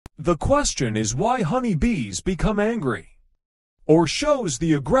The question is why honeybees become angry or shows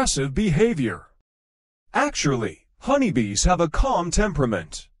the aggressive behavior. Actually, honeybees have a calm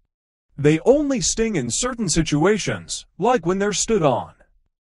temperament. They only sting in certain situations, like when they're stood on,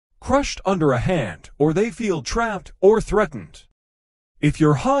 crushed under a hand, or they feel trapped or threatened. If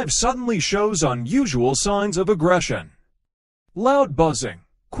your hive suddenly shows unusual signs of aggression, loud buzzing,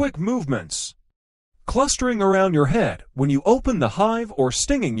 quick movements, clustering around your head when you open the hive, or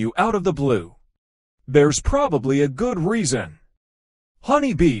stinging you out of the blue, there's probably a good reason.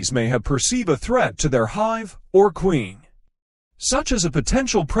 Honeybees may have perceived a threat to their hive or queen, such as a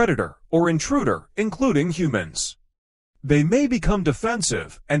potential predator or intruder, including humans. They may become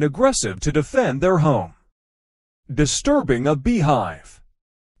defensive and aggressive to defend their home. Disturbing a beehive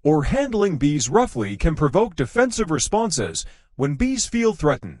or handling bees roughly can provoke defensive responses when bees feel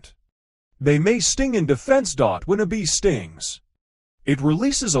threatened. They may sting in defense. When a bee stings, it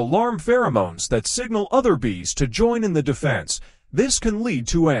releases alarm pheromones that signal other bees to join in the defense. This can lead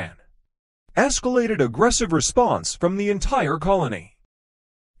to an escalated aggressive response from the entire colony.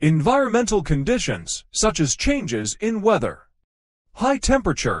 Environmental conditions, such as changes in weather, high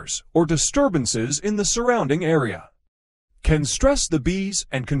temperatures, or disturbances in the surrounding area, can stress the bees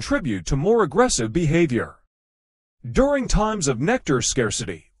and contribute to more aggressive behavior. During times of nectar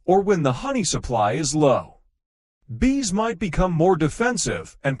scarcity, or when the honey supply is low, bees might become more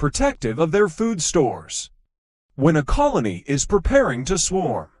defensive and protective of their food stores. When a colony is preparing to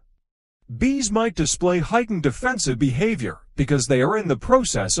swarm, bees might display heightened defensive behavior because they are in the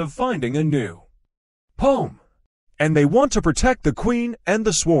process of finding a new home, and they want to protect the queen and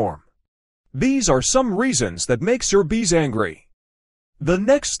the swarm. These are some reasons that makes your bees angry. The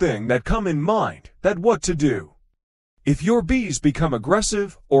next thing that come in mind, that what to do if your bees become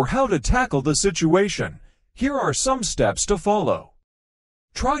aggressive, or how to tackle the situation. Here are some steps to follow.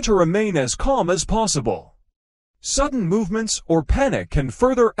 Try to remain as calm as possible. Sudden movements or panic can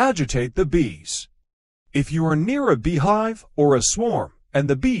further agitate the bees. If you are near a beehive or a swarm and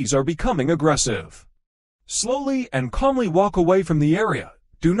the bees are becoming aggressive, slowly and calmly walk away from the area.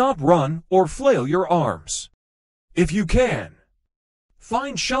 Do not run or flail your arms. If you can,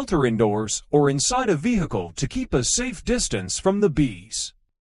 find shelter indoors or inside a vehicle to keep a safe distance from the bees.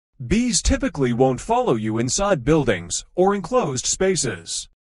 Bees typically won't follow you inside buildings or enclosed spaces.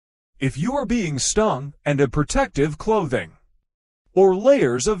 If you are being stung and have protective clothing or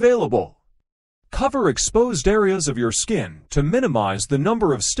layers available, cover exposed areas of your skin to minimize the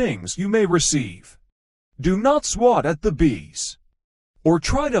number of stings you may receive. Do not swat at the bees or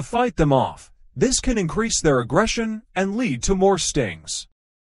try to fight them off. This can increase their aggression and lead to more stings.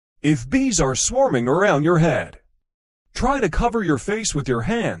 If bees are swarming around your head, try to cover your face with your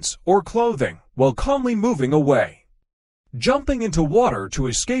hands or clothing while calmly moving away. Jumping into water to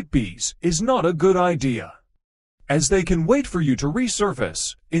escape bees is not a good idea, as they can wait for you to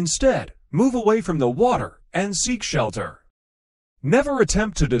resurface. Instead, move away from the water and seek shelter. Never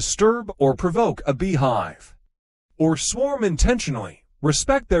attempt to disturb or provoke a beehive or swarm intentionally.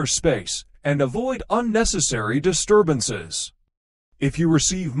 Respect their space and avoid unnecessary disturbances. If you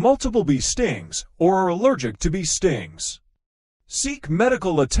receive multiple bee stings or are allergic to bee stings, seek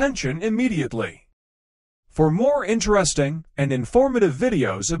medical attention immediately. For more interesting and informative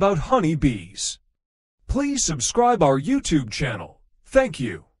videos about honey bees, please subscribe our YouTube channel. Thank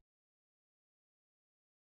you.